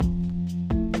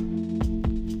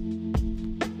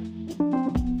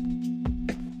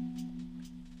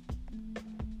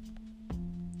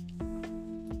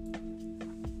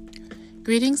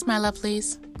Greetings, my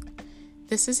lovelies.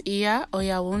 This is Iya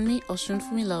Oyawunmi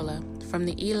Oshunfumilola from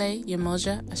the Ile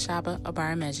Yemoja Ashaba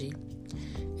Obarameji.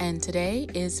 And today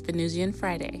is Venusian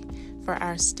Friday for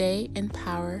our Stay in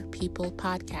Power People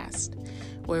podcast,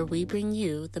 where we bring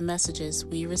you the messages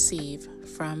we receive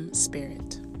from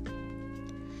Spirit.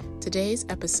 Today's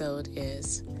episode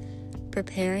is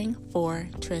Preparing for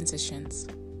Transitions.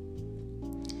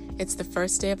 It's the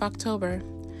first day of October.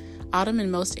 Autumn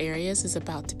in most areas is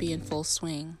about to be in full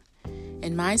swing.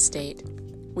 In my state,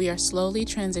 we are slowly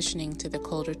transitioning to the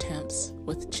colder temps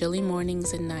with chilly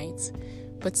mornings and nights,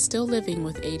 but still living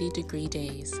with 80-degree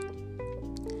days.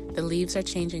 The leaves are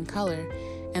changing color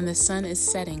and the sun is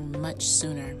setting much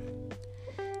sooner.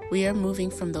 We are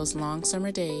moving from those long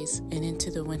summer days and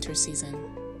into the winter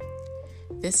season.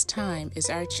 This time is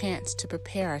our chance to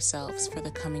prepare ourselves for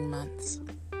the coming months.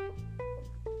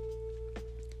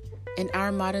 In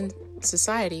our modern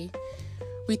society,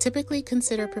 we typically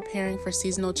consider preparing for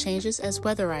seasonal changes as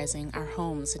weatherizing our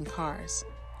homes and cars.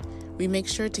 We make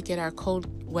sure to get our cold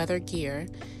weather gear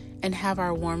and have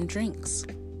our warm drinks.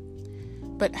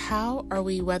 But how are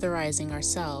we weatherizing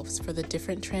ourselves for the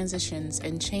different transitions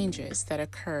and changes that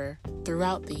occur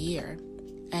throughout the year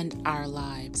and our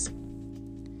lives?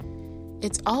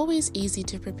 It's always easy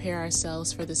to prepare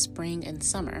ourselves for the spring and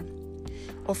summer,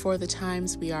 or for the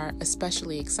times we are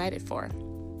especially excited for.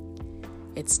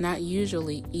 It's not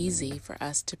usually easy for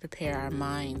us to prepare our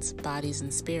minds, bodies,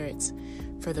 and spirits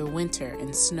for the winter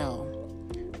and snow,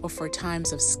 or for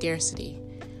times of scarcity,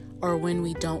 or when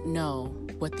we don't know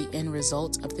what the end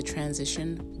result of the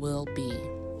transition will be.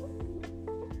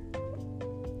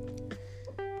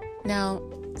 Now,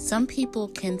 some people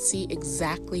can see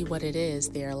exactly what it is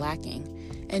they are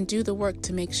lacking and do the work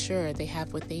to make sure they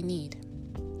have what they need.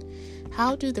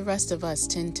 How do the rest of us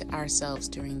tend to ourselves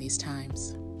during these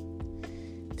times?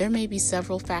 There may be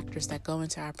several factors that go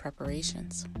into our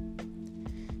preparations.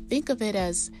 Think of it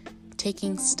as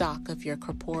taking stock of your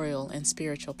corporeal and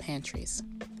spiritual pantries,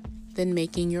 then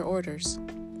making your orders.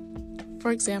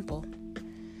 For example,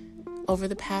 over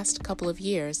the past couple of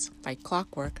years, like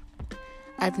clockwork,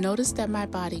 I've noticed that my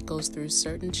body goes through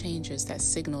certain changes that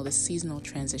signal the seasonal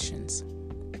transitions.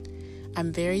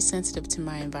 I'm very sensitive to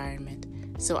my environment,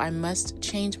 so I must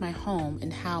change my home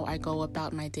and how I go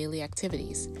about my daily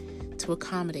activities to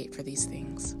accommodate for these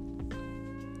things.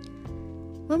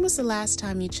 When was the last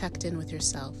time you checked in with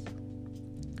yourself?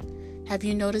 Have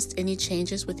you noticed any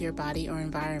changes with your body or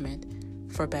environment,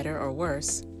 for better or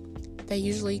worse, that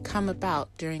usually come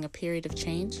about during a period of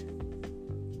change?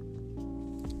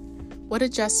 What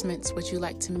adjustments would you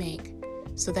like to make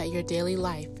so that your daily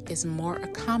life is more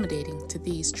accommodating to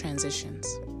these transitions?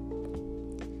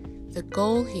 The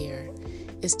goal here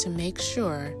is to make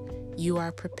sure you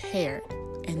are prepared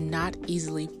and not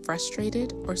easily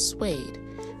frustrated or swayed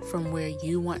from where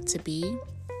you want to be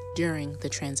during the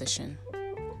transition.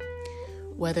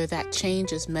 Whether that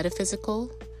change is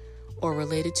metaphysical or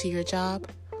related to your job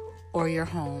or your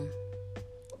home,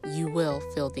 you will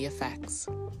feel the effects.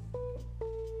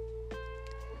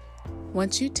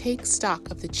 Once you take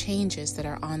stock of the changes that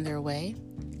are on their way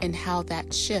and how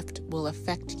that shift will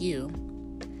affect you,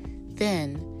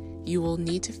 then you will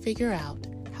need to figure out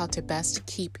how to best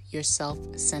keep yourself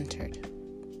centered.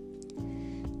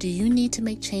 Do you need to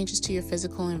make changes to your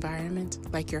physical environment,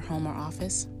 like your home or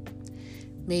office?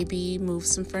 Maybe move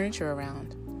some furniture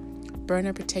around, burn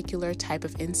a particular type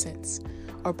of incense,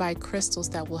 or buy crystals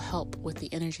that will help with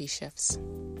the energy shifts.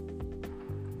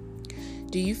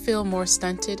 Do you feel more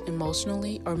stunted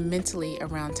emotionally or mentally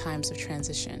around times of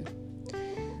transition?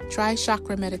 Try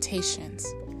chakra meditations.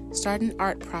 Start an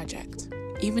art project,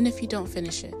 even if you don't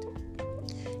finish it.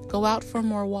 Go out for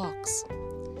more walks.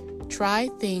 Try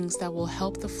things that will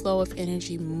help the flow of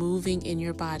energy moving in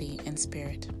your body and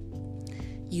spirit.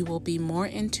 You will be more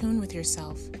in tune with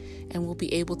yourself and will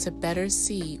be able to better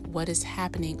see what is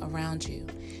happening around you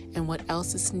and what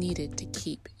else is needed to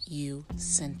keep you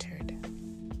centered.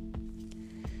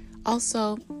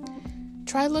 Also,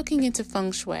 try looking into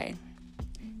feng shui.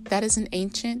 That is an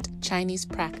ancient Chinese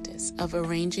practice of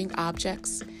arranging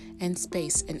objects and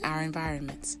space in our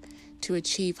environments to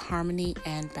achieve harmony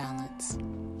and balance.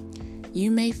 You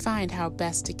may find how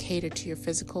best to cater to your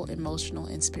physical, emotional,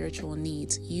 and spiritual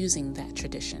needs using that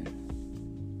tradition.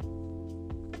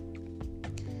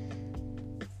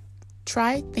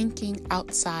 Try thinking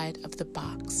outside of the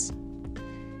box.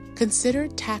 Consider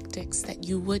tactics that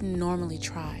you wouldn't normally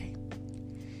try.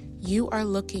 You are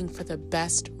looking for the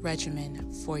best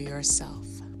regimen for yourself.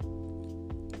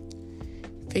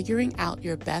 Figuring out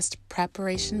your best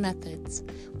preparation methods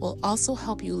will also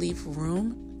help you leave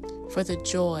room for the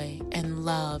joy and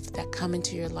love that come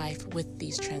into your life with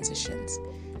these transitions.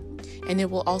 And it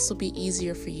will also be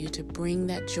easier for you to bring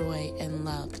that joy and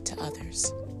love to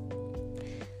others.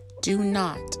 Do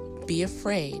not be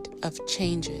afraid of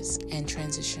changes and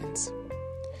transitions.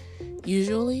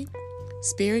 Usually,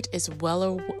 Spirit is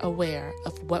well aware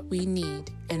of what we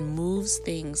need and moves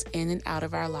things in and out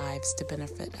of our lives to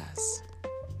benefit us.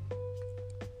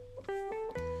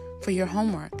 For your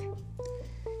homework,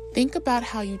 think about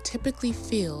how you typically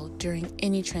feel during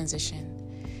any transition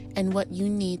and what you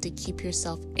need to keep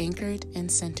yourself anchored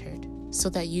and centered so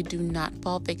that you do not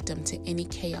fall victim to any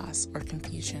chaos or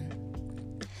confusion.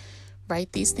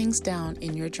 Write these things down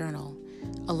in your journal,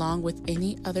 along with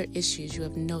any other issues you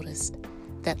have noticed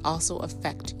that also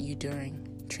affect you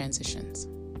during transitions.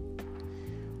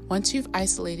 Once you've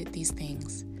isolated these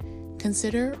things,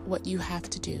 consider what you have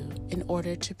to do in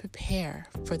order to prepare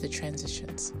for the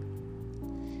transitions.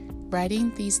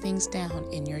 Writing these things down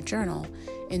in your journal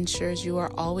ensures you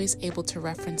are always able to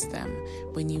reference them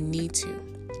when you need to,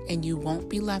 and you won't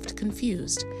be left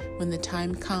confused when the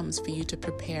time comes for you to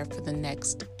prepare for the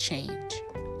next change.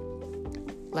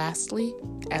 Lastly,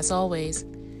 as always,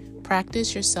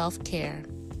 practice your self-care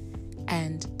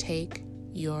and take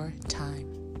your time.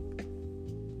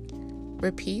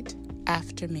 Repeat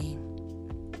after me.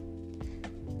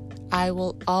 I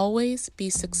will always be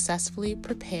successfully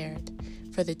prepared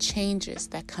for the changes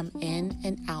that come in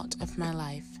and out of my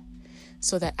life,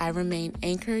 so that I remain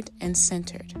anchored and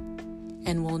centered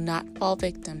and will not fall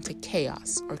victim to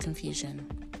chaos or confusion.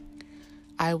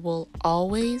 I will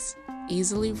always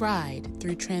easily ride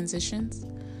through transitions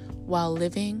while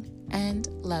living and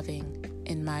loving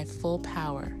in my full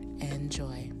power and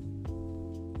joy.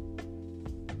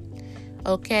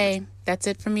 Okay, that's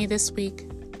it for me this week.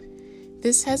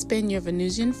 This has been your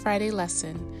Venusian Friday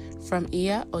lesson from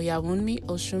Iya Oyawunmi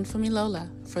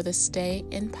Oshunfumilola for the Stay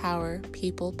in Power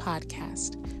People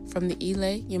podcast from the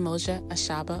Ile Yamoja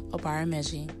Ashaba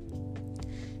Obarameji.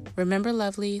 Remember,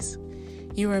 lovelies,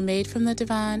 you are made from the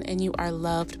divine and you are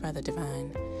loved by the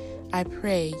divine. I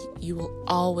pray you will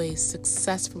always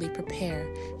successfully prepare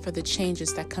for the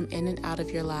changes that come in and out of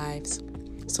your lives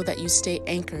so that you stay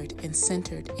anchored and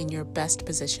centered in your best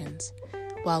positions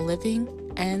while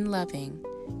living and loving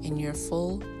in your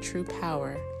full true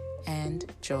power and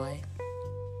joy.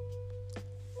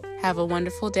 Have a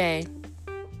wonderful day.